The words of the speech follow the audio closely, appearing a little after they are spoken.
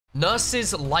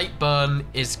Nurse's light burn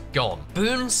is gone.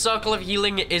 Boone's circle of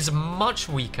healing is much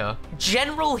weaker.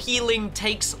 General healing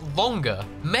takes longer.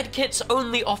 Medkits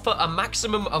only offer a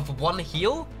maximum of 1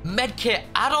 heal. Medkit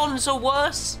add-ons are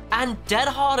worse. And Dead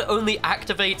Hard only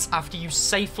activates after you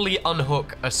safely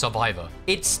unhook a survivor.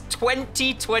 It's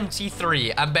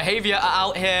 2023 and Behavior are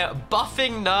out here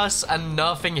buffing Nurse and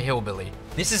nerfing Hillbilly.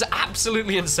 This is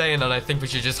absolutely insane, and I think we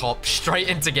should just hop straight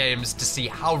into games to see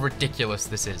how ridiculous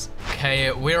this is.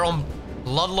 Okay, we're on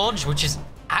Blood Lodge, which is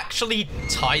actually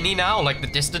tiny now. Like, the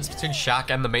distance between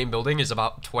Shack and the main building is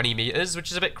about 20 meters, which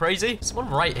is a bit crazy. Someone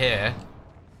right here.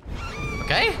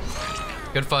 Okay.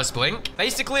 Good first blink.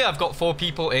 Basically, I've got 4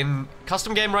 people in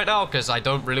custom game right now because I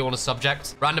don't really want to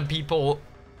subject random people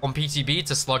on PTB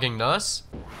to slugging Nurse.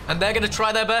 And they're going to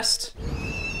try their best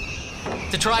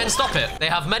to try and stop it. They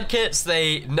have medkits.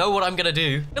 They know what I'm gonna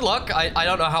do. Good luck. I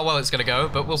don't know how well it's gonna go,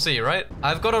 but we'll see, right?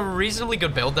 I've got a reasonably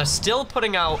good build. They're still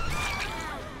putting out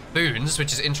boons,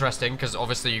 which is interesting because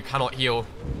obviously you cannot heal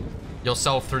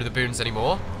yourself through the boons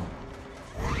anymore.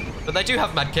 But they do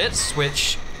have medkits,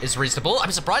 which is reasonable.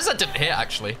 I'm surprised that didn't hit,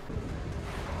 actually.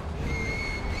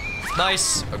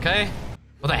 Nice. Okay.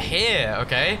 Well, they're here.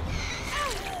 Okay.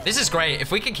 This is great.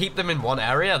 If we can keep them in one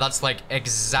area, that's like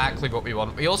exactly what we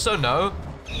want. We also know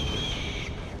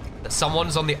that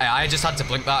someone's on the... I just had to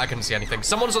blink that. I couldn't see anything.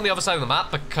 Someone's on the other side of the map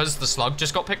because the slug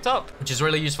just got picked up, which is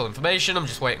really useful information. I'm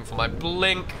just waiting for my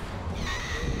blink.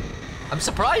 I'm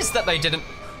surprised that they didn't...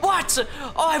 What?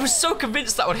 Oh, I was so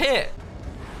convinced that would hit.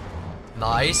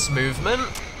 Nice movement.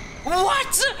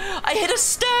 What? I hit a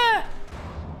stair.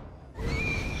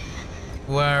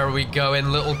 Where are we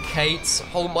going, little Kate?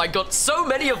 Oh my god, so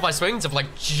many of my swings have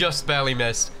like just barely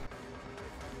missed.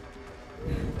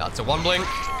 That's a 1 blink.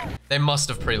 They must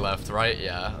have pre-left, right?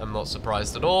 Yeah, I'm not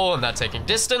surprised at all. And they're taking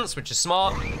distance, which is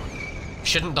smart.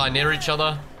 Shouldn't die near each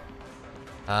other.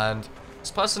 And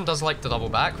this person does like to double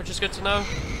back, which is good to know.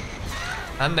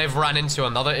 And they've ran into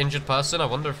another injured person. I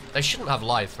wonder if they shouldn't have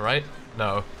life, right?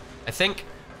 No. I think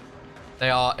they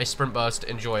are a sprint burst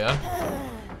enjoyer.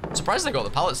 I'm surprised they got the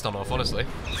pallet stun off, honestly.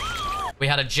 We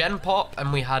had a gen pop,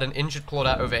 and we had an injured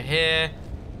Claudette over here.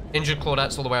 Injured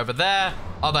Claudette's all the way over there.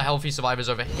 Other healthy survivors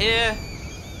over here.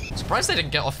 I'm surprised they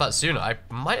didn't get off that sooner. I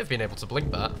might have been able to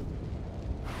blink that.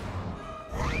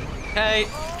 Okay.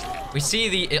 We see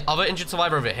the other injured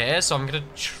survivor over here, so I'm going to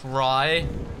try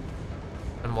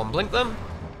and 1 blink them.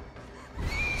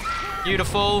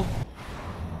 Beautiful.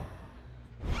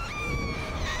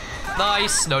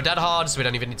 Nice. No dead hard, so we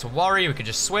don't even need to worry. We could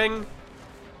just swing.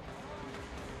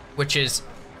 Which is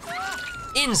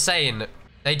insane.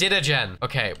 They did a gen.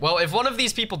 Okay, well, if one of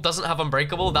these people doesn't have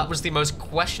Unbreakable, that was the most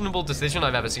questionable decision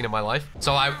I've ever seen in my life.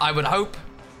 So I would hope,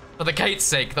 for the Kate's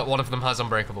sake, that one of them has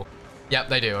Unbreakable. Yep,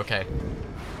 they do. Okay.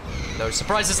 No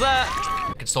surprises there.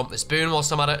 We can stomp this boon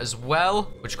whilst I'm at it as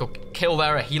well, which could kill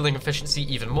their healing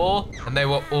efficiency even more. And they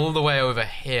were all the way over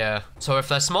here. So if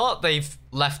they're smart, they've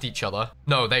left each other.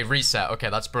 No, they reset. Okay,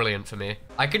 that's brilliant for me.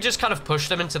 I could just kind of push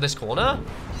them into this corner.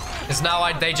 Because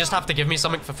now they just have to give me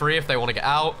something for free if they want to get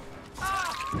out.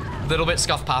 A little bit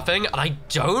scuff pathing. And I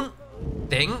don't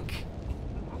think...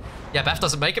 Yeah, Beth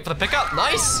doesn't make it for the pickup.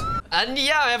 Nice. And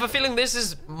yeah, I have a feeling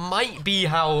this might be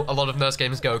how a lot of Nurse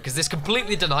games go, because this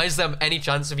completely denies them any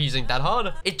chance of using Dead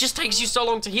Hard. It just takes you so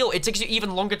long to heal. It takes you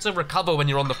even longer to recover when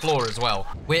you're on the floor as well.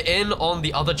 We're in on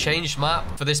the other changed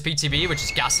map for this PTB, which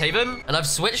is Gas Haven. And I've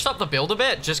switched up the build a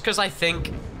bit just because I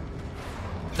think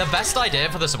the best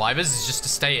idea for the survivors is just to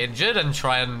stay injured and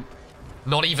try and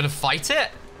not even fight it.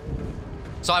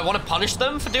 So I want to punish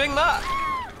them for doing that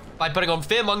by putting on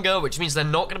Fearmonger, which means they're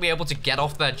not going to be able to get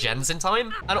off their gens in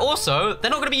time. And also, they're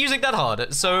not going to be using Dead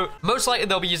Hard. So most likely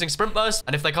they'll be using Sprint Burst.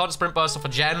 And if they can't Sprint Burst off a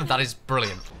gen, that is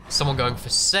brilliant. Someone going for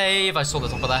save. I saw the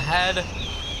top of their head.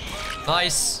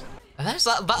 Nice. And there's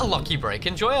that a lucky break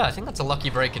enjoyer? I think that's a lucky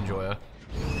break enjoyer.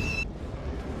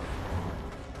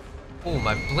 Oh,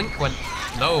 my blink went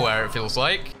nowhere, it feels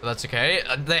like. But that's okay.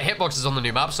 The hitbox is on the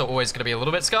new map, so always going to be a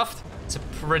little bit scuffed. It's a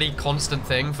pretty constant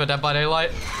thing for Dead by Daylight.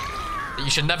 You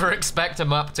should never expect a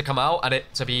map to come out and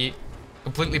it to be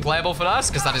completely playable for us,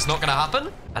 because that is not going to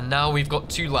happen. And now we've got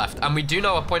 2 left. And we do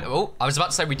know a point... Oh, I was about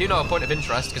to say we do know a point of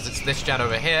interest, because it's this gen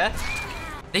over here.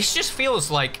 This just feels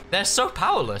like they're so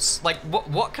powerless. Like,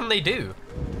 what can they do?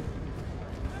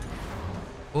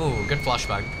 Ooh, good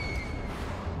flashbang.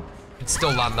 Could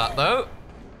still land that, though.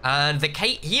 And the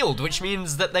Kate healed, which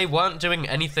means that they weren't doing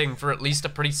anything for at least a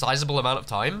pretty sizable amount of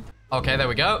time. Okay, there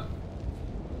we go.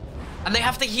 And they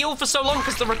have to heal for so long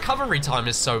because the recovery time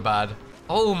is so bad.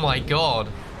 Oh my god.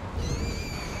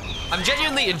 I'm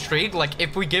genuinely intrigued, like,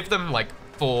 if we give them, like,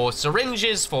 4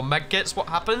 syringes, 4 medkits, what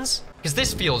happens? Because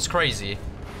this feels crazy.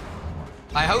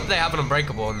 I hope they have an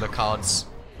unbreakable in the cards.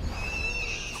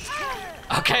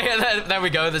 Okay, there we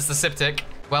go. There's the Siptic.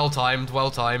 Well timed,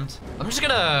 well timed. I'm just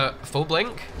gonna full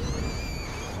blink.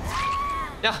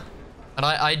 Yeah. And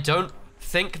I don't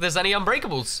think there's any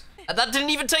unbreakables. And that didn't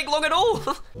even take long at all.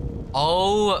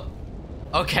 Oh,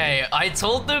 okay. I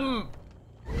told them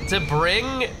to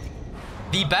bring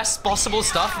the best possible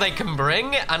stuff they can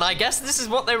bring, and I guess this is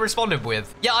what they responded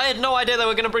with. Yeah, I had no idea they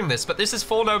were gonna bring this, but this is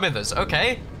 4 no mithers.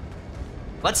 Okay.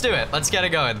 Let's do it. Let's get it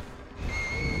going.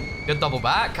 Good double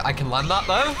back. I can land that,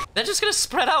 though. They're just gonna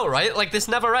spread out, right? Like, this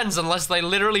never ends unless they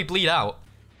literally bleed out.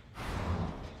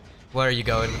 Where are you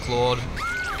going, Claude?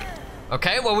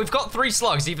 Okay, well, we've got 3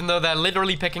 slugs, even though they're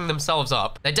literally picking themselves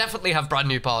up. They definitely have brand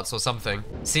new parts or something.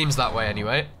 Seems that way,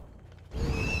 anyway.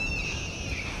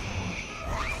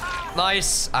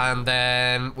 Nice. And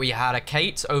then we had a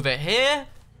Kate over here,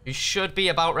 who should be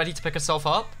about ready to pick herself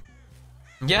up.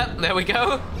 Yep, there we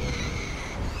go.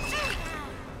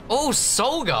 Oh,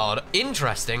 Soul Guard.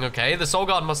 Interesting, okay. The Soul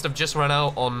Guard must have just run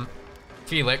out on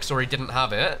Felix, or he didn't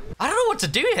have it. I don't know what to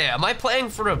do here. Am I playing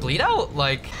for a bleed out?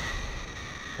 Like,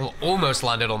 well, almost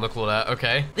landed on the Claudette,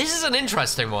 okay. This is an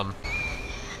interesting one.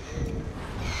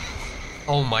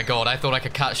 Oh my god, I thought I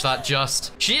could catch that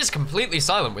just. She is completely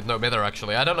silent with no mither,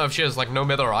 actually. I don't know if she has, like, no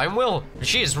mither or Iron Will.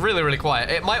 She is really, really quiet.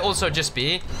 It might also just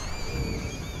be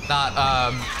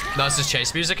that Nurse's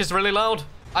chase music is really loud.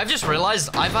 I've just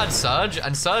realized I've had Surge,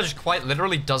 and Surge quite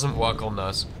literally doesn't work on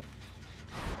Nurse.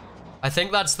 I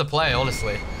think that's the play,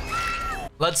 honestly.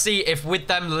 Let's see if with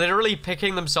them literally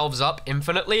picking themselves up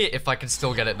infinitely, if I can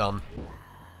still get it done.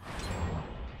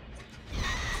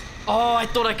 Oh, I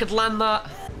thought I could land that.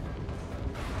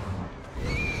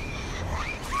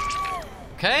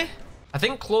 Okay. I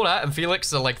think Claudette and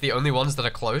Felix are like the only ones that are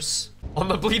close on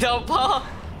the bleed out part.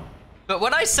 But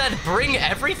when I said bring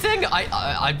everything,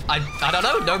 I don't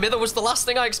know. No mither was the last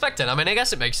thing I expected. I mean, I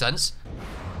guess it makes sense.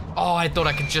 Oh, I thought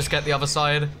I could just get the other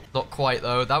side. Not quite,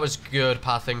 though. That was good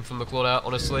pathing from the Claudette,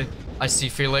 honestly. I see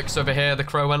Felix over here. The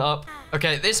crow went up.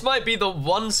 Okay, this might be the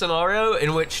one scenario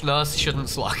in which Nurse shouldn't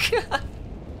slug.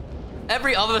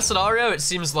 Every other scenario, it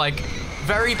seems like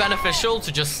very beneficial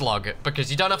to just slug, because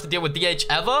you don't have to deal with DH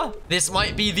ever. This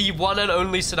might be the one and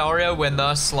only scenario where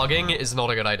Nurse slugging is not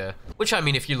a good idea. Which, I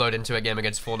mean, if you load into a game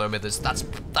against 4 no mithers,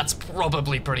 that's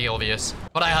probably pretty obvious.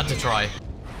 But I had to try.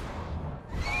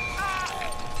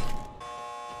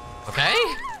 Okay.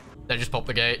 They just popped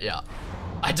the gate, yeah.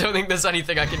 I don't think there's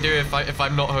anything I can do if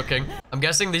I'm not hooking. I'm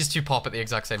guessing these two pop at the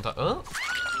exact same time. Oh.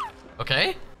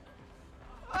 Okay.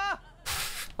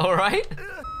 All right.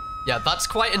 Yeah, that's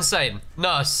quite insane.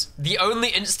 Nurse, the only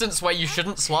instance where you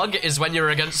shouldn't slug is when you're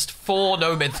against 4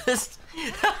 no mithers.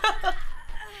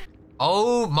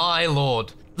 Oh my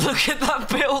lord. Look at that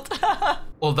build.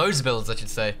 Or those builds, I should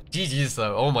say. GG's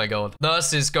though, oh my god.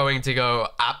 Nurse is going to go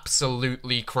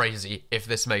absolutely crazy if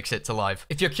this makes it to live.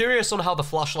 If you're curious on how the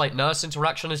flashlight Nurse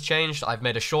interaction has changed, I've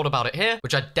made a short about it here,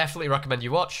 which I definitely recommend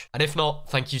you watch. And if not,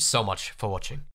 thank you so much for watching.